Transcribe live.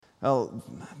Well,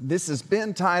 this has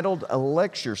been titled a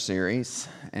lecture series,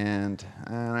 and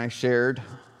I shared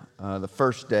the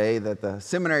first day that the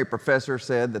seminary professor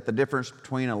said that the difference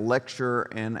between a lecture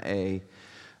and a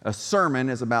sermon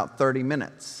is about 30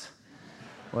 minutes.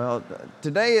 Well,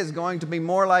 today is going to be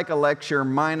more like a lecture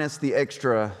minus the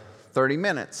extra 30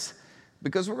 minutes,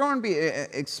 because we're going to be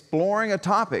exploring a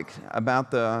topic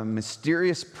about the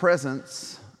mysterious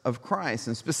presence of Christ,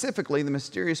 and specifically the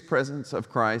mysterious presence of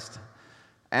Christ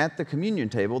at the communion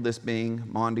table, this being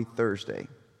Maundy Thursday.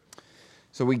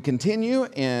 So we continue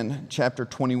in chapter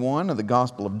 21 of the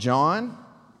Gospel of John,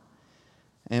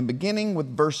 and beginning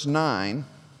with verse 9.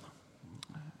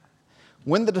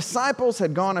 When the disciples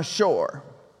had gone ashore,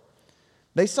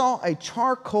 they saw a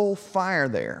charcoal fire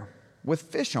there with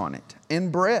fish on it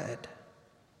and bread.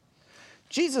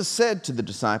 Jesus said to the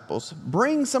disciples,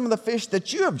 "Bring some of the fish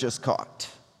that you have just caught."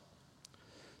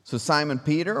 So Simon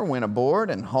Peter went aboard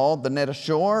and hauled the net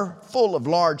ashore full of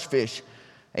large fish,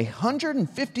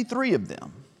 153 of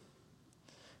them.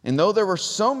 And though there were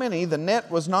so many, the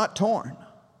net was not torn.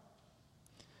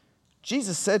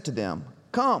 Jesus said to them,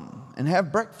 "Come and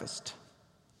have breakfast."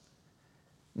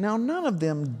 Now none of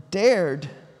them dared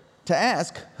to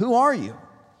ask, "Who are you?"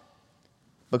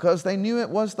 because they knew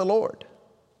it was the Lord.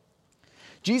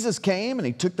 Jesus came and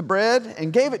he took the bread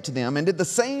and gave it to them and did the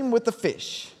same with the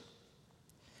fish.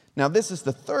 Now this is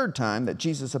the third time that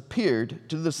Jesus appeared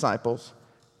to the disciples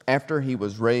after he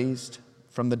was raised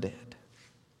from the dead.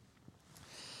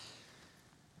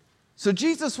 So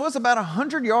Jesus was about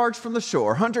 100 yards from the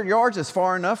shore. 100 yards is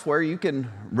far enough where you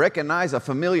can recognize a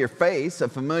familiar face, a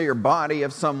familiar body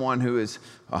of someone who is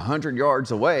 100 yards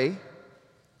away.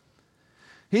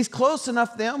 He's close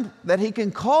enough to them that he can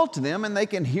call to them and they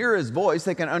can hear his voice.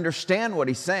 They can understand what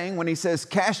he's saying. When he says,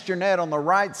 "Cast your net on the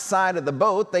right side of the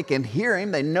boat," they can hear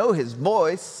him. They know his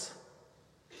voice.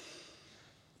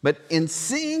 But in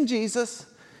seeing Jesus,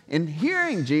 in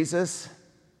hearing Jesus,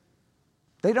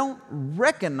 they don't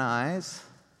recognize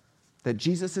that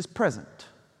Jesus is present.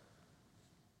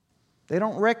 They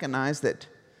don't recognize that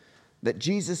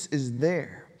Jesus is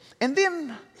there. And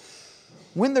then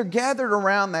when they're gathered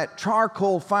around that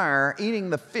charcoal fire,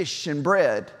 eating the fish and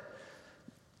bread,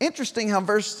 interesting how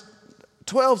verse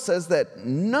 12 says that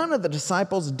none of the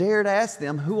disciples dared ask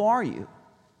them, "Who are you?"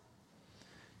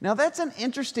 Now that's an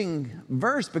interesting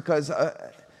verse because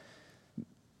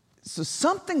so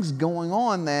something's going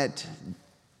on that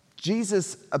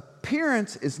Jesus'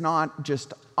 appearance is not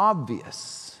just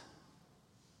obvious.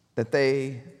 That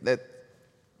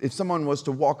if someone was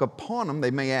to walk upon them,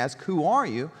 they may ask, "Who are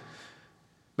you?"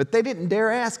 But they didn't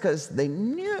dare ask because they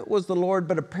knew it was the Lord,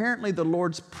 but apparently the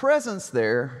Lord's presence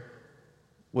there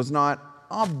was not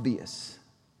obvious.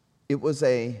 It was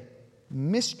a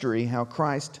mystery how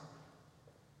Christ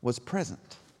was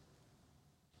present.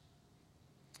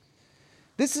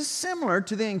 This is similar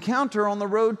to the encounter on the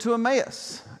road to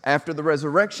Emmaus. After the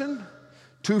resurrection,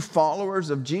 two followers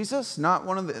of Jesus, not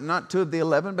two of the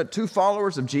 11, but two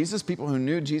followers of Jesus, people who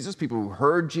knew Jesus, people who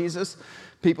heard Jesus,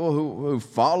 people who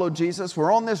followed Jesus,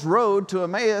 were on this road to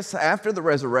Emmaus after the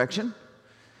resurrection.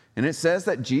 And it says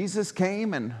that Jesus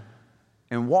came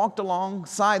and walked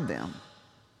alongside them.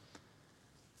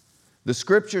 The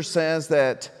scripture says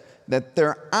that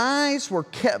their eyes were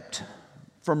kept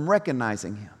from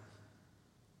recognizing him.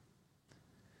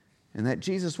 And that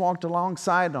Jesus walked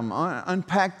alongside them,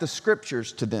 unpacked the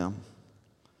scriptures to them.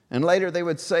 And later they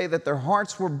would say that their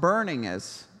hearts were burning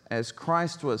as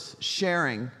Christ was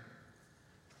sharing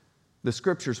the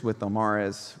scriptures with them, or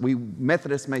as we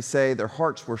Methodists may say, their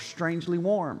hearts were strangely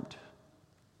warmed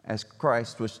as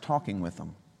Christ was talking with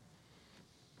them.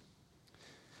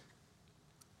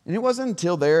 And it wasn't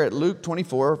until there at Luke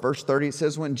 24, verse 30, it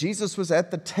says, when Jesus was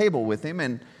at the table with him,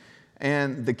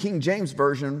 and the King James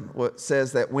Version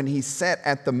says that when he sat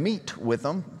at the meat with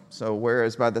them, so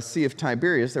whereas by the Sea of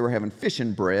Tiberias they were having fish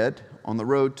and bread, on the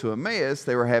road to Emmaus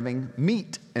they were having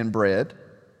meat and bread.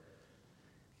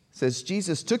 It says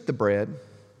Jesus took the bread,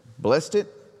 blessed it,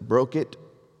 broke it,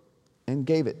 and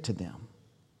gave it to them.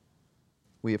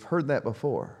 We have heard that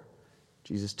before.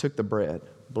 Jesus took the bread,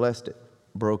 blessed it,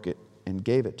 broke it, and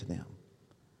gave it to them.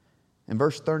 And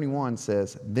verse 31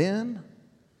 says, then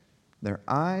their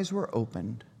eyes were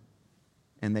opened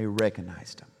and they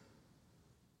recognized him.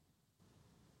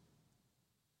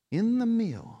 In the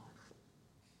meal,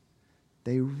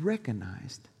 they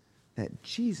recognized that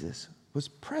Jesus was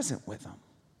present with them.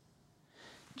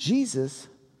 Jesus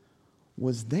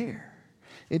was there.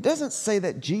 It doesn't say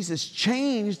that Jesus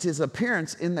changed his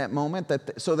appearance in that moment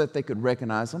so that they could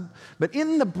recognize him. But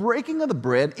in the breaking of the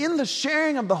bread, in the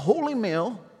sharing of the holy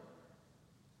meal,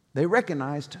 they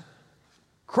recognized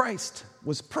Christ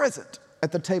was present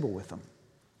at the table with them.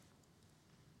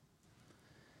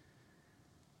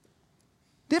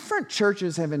 Different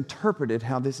churches have interpreted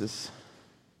how this is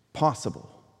possible,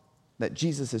 that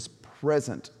Jesus is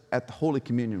present at the Holy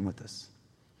Communion with us.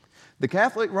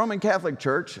 The Roman Catholic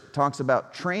Church talks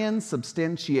about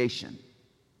transubstantiation.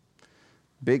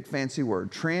 Big fancy word,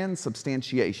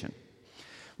 transubstantiation.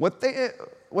 What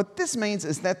this means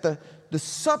is that the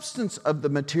substance of the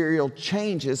material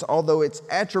changes, although its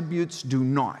attributes do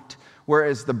not.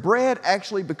 Whereas the bread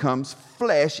actually becomes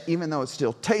flesh, even though it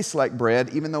still tastes like bread,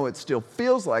 even though it still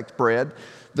feels like bread,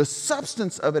 the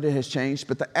substance of it has changed,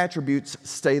 but the attributes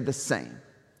stay the same.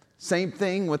 Same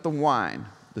thing with the wine.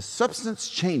 The substance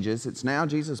changes, it's now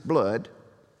Jesus' blood,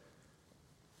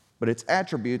 but its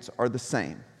attributes are the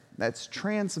same. That's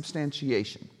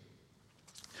transubstantiation.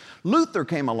 Luther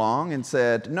came along and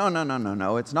said,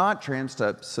 no, it's not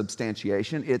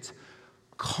transubstantiation, it's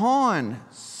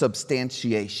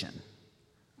consubstantiation.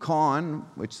 Con,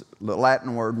 which the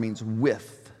Latin word means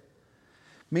with,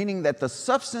 meaning that the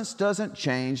substance doesn't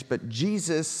change, but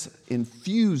Jesus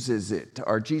infuses it,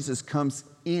 or Jesus comes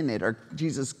in it, or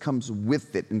Jesus comes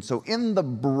with it. And so in the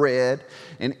bread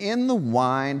and in the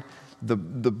wine, the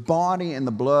body and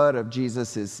the blood of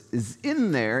Jesus is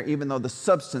in there, even though the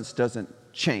substance doesn't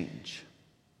change.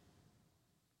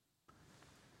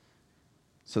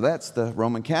 So that's the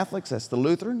Roman Catholics, that's the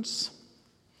Lutherans.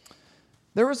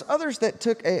 There was others that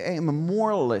took a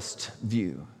memorialist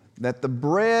view, that the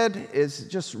bread is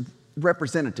just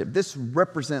representative. This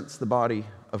represents the body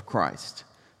of Christ.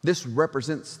 This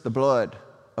represents the blood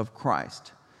of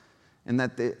Christ. And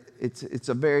that it's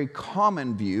a very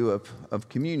common view of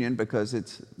communion, because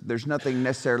there's nothing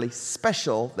necessarily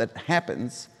special that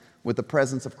happens with the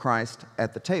presence of Christ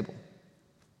at the table.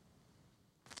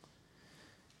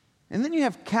 And then you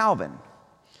have Calvin.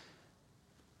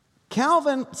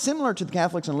 Calvin, similar to the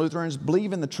Catholics and Lutherans,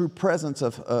 believed in the true presence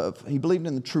of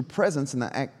the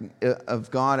act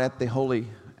of God at the holy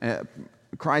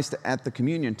Christ at the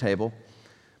communion table,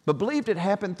 but believed it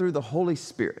happened through the Holy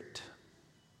Spirit.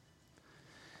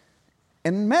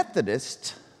 And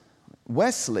Methodist,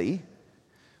 Wesley,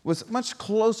 was much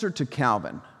closer to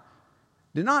Calvin.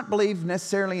 Did not believe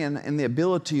necessarily in the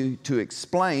ability to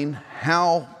explain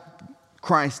how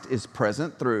Christ is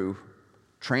present through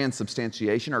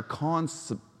transubstantiation or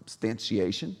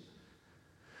consubstantiation,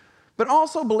 but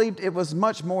also believed it was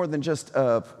much more than just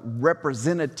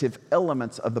representative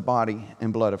elements of the body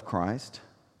and blood of Christ,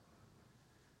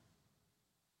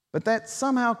 but that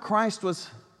somehow Christ was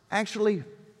actually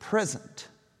present.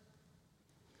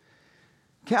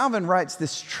 Calvin writes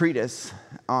this treatise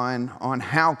on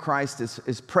how Christ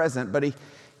is present, but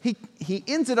he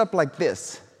ends it up like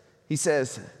this. He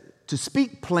says, to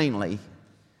speak plainly,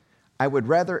 I would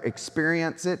rather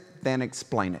experience it than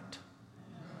explain it.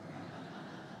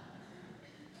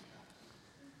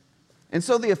 And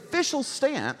so the official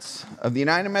stance of the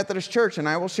United Methodist Church, and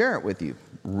I will share it with you,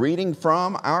 reading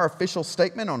from our official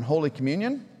statement on Holy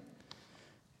Communion,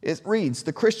 it reads,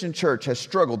 the Christian church has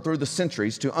struggled through the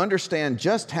centuries to understand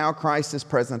just how Christ is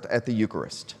present at the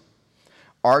Eucharist.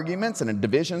 Arguments and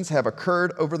divisions have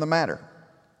occurred over the matter.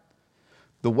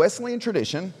 The Wesleyan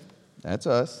tradition, that's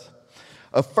us,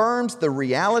 affirms the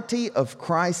reality of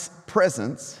Christ's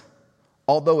presence,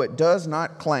 although it does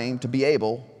not claim to be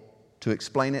able to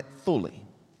explain it fully.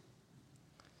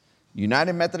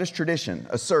 United Methodist tradition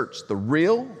asserts the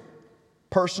real,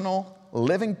 personal,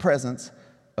 living presence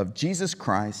of Jesus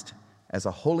Christ as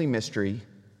a holy mystery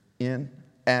in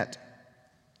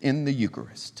the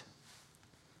Eucharist.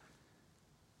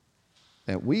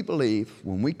 That we believe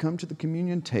when we come to the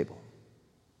communion table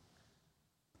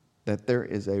that there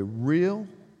is a real,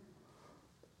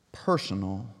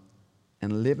 personal,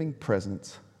 and living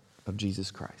presence of Jesus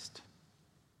Christ.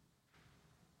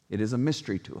 It is a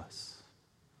mystery to us.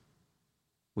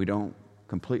 We don't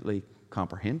completely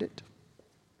comprehend it.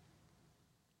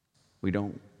 We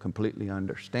don't completely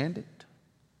understand it.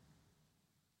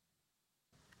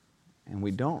 And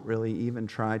we don't really even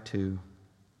try to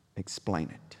explain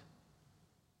it.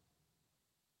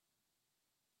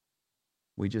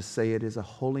 We just say it is a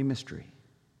holy mystery.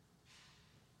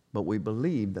 But we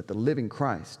believe that the living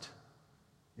Christ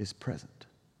is present.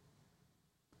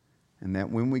 And that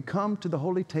when we come to the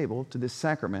holy table, to this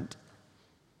sacrament,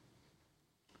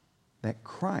 that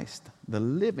Christ, the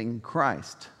living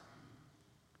Christ,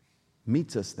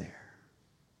 meets us there.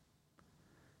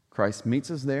 Christ meets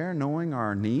us there knowing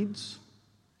our needs.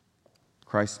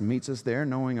 Christ meets us there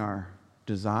knowing our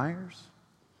desires,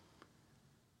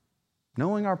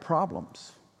 knowing our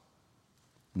problems,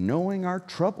 knowing our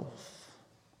troubles.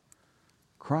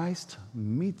 Christ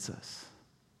meets us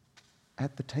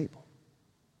at the table.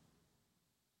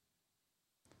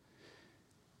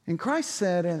 And Christ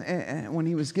said, and when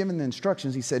he was given the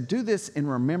instructions, he said, do this in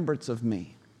remembrance of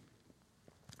me.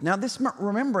 Now, this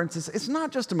remembrance it's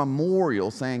not just a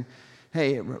memorial saying,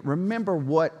 hey, remember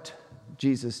what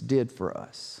Jesus did for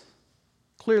us.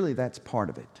 Clearly, that's part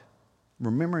of it.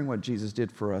 Remembering what Jesus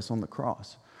did for us on the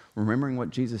cross. Remembering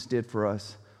what Jesus did for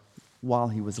us while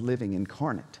he was living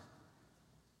incarnate.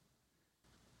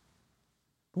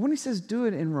 But when he says, do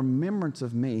it in remembrance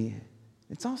of me,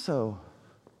 it's also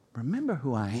remember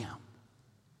who I am.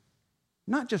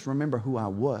 Not just remember who I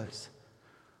was.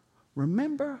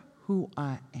 Remember who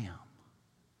I am.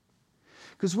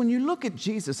 Because when you look at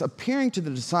Jesus appearing to the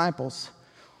disciples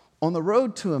on the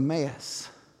road to Emmaus,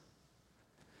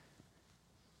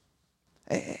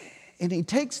 and he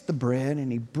takes the bread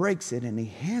and he breaks it and he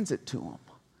hands it to them.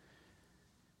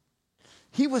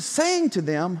 He was saying to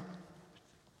them,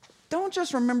 don't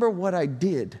just remember what I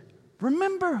did,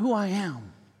 remember who I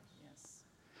am. Yes.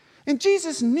 And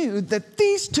Jesus knew that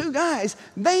these two guys,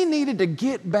 they needed to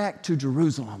get back to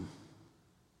Jerusalem.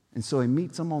 And so he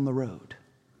meets them on the road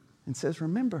and says,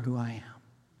 remember who I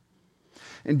am.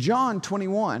 In John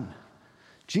 21,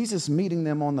 Jesus meeting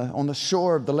them on the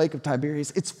shore of the Lake of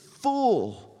Tiberias, it's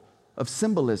full of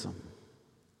symbolism.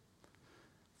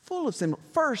 Full of symbolism.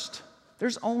 First,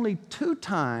 there's only 2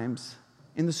 times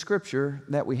in the scripture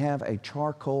that we have a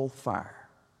charcoal fire.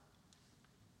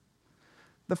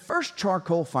 The first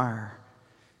charcoal fire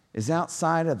is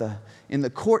outside in the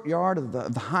courtyard of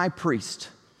the high priest.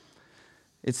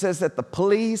 It says that the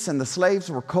police and the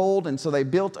slaves were cold, and so they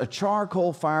built a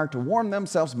charcoal fire to warm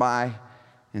themselves by.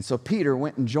 And so Peter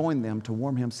went and joined them to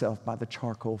warm himself by the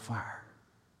charcoal fire.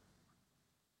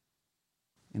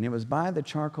 And it was by the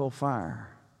charcoal fire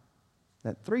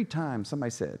that 3 times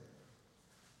somebody said,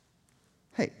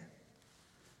 hey,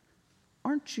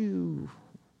 aren't you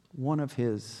one of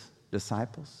his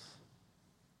disciples?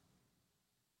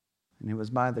 And it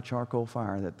was by the charcoal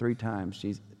fire that 3 times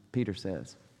Peter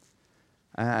says,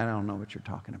 I don't know what you're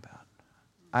talking about.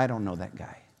 I don't know that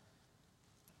guy.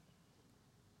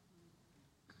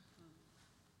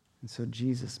 And so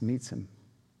Jesus meets him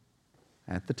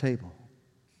at the table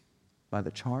by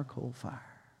the charcoal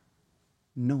fire,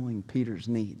 knowing Peter's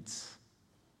needs.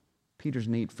 Peter's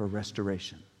need for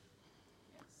restoration.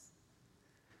 Yes.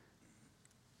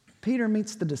 Peter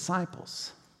meets the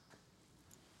disciples,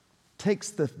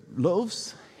 takes the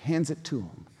loaves, hands it to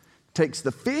them, takes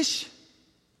the fish,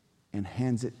 and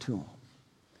hands it to them.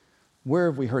 Where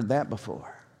have we heard that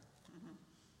before?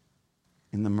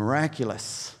 In the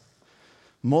miraculous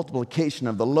multiplication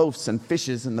of the loaves and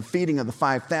fishes and the feeding of the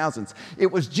 5,000s.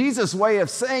 It was Jesus' way of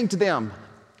saying to them,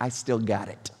 I still got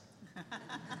it.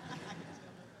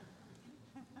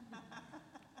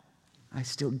 I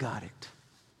still got it,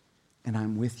 and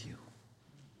I'm with you.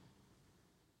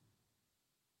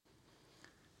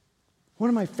 One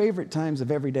of my favorite times of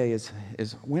every day is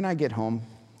when I get home,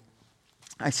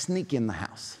 I sneak in the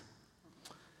house.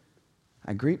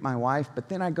 I greet my wife, but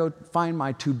then I go find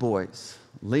my 2 boys,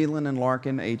 Leland and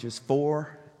Larkin, ages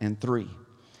 4 and 3.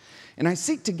 And I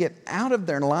seek to get out of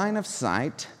their line of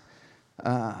sight,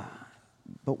 but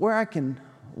where I can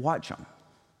watch them.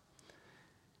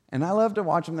 And I love to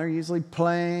watch them. They're usually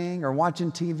playing or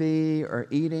watching TV or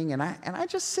eating, and I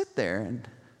just sit there and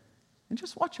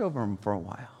just watch over them for a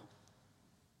while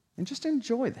and just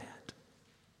enjoy that.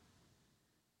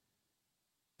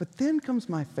 But then comes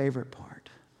my favorite part,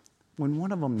 when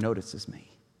one of them notices me.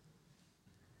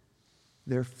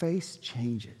 Their face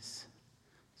changes.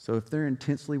 So if they're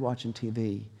intensely watching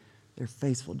TV, their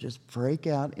face will just break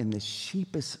out in this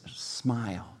sheepish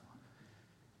smile.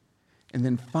 And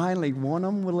then finally, one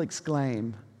of them will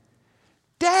exclaim,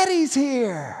 Daddy's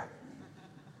here!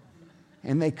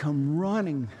 And they come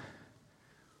running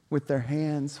with their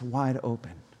hands wide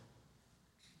open.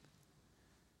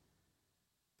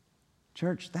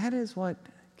 Church, that is what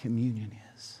communion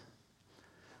is.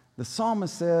 The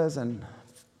psalmist says in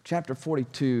chapter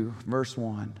 42, verse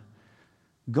 1,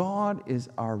 God is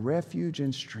our refuge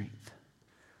and strength,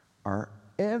 our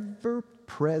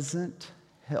ever-present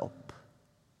help.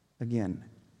 Again,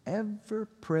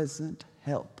 ever-present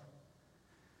help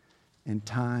in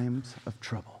times of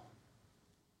trouble.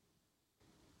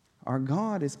 Our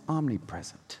God is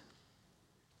omnipresent.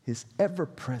 He's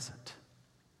ever-present.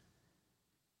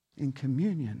 And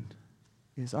communion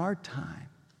is our time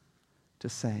to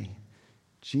say,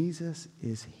 Jesus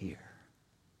is here.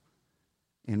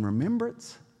 In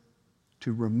remembrance,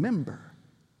 to remember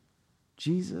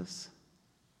Jesus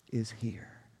is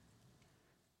here.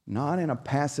 Not in a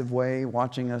passive way,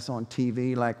 watching us on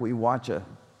TV like we watch a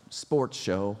sports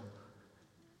show,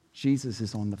 Jesus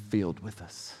is on the field with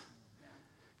us.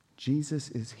 Jesus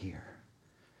is here.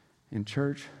 In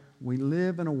church, we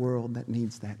live in a world that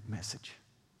needs that message.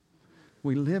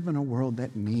 We live in a world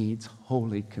that needs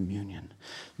Holy Communion,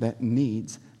 that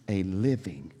needs a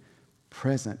living,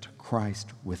 present Christ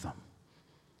with them.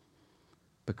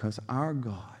 Because our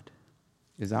God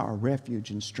is our refuge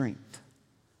and strength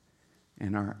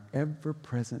and our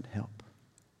ever-present help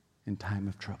in time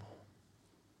of trouble.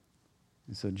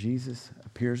 And so Jesus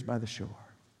appears by the shore,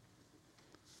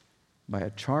 by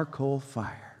a charcoal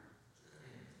fire,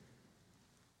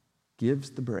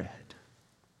 gives the bread,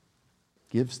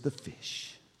 gives the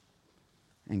fish,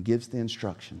 and gives the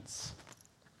instructions.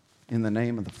 In the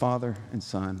name of the Father and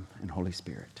Son and Holy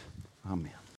Spirit. Amen.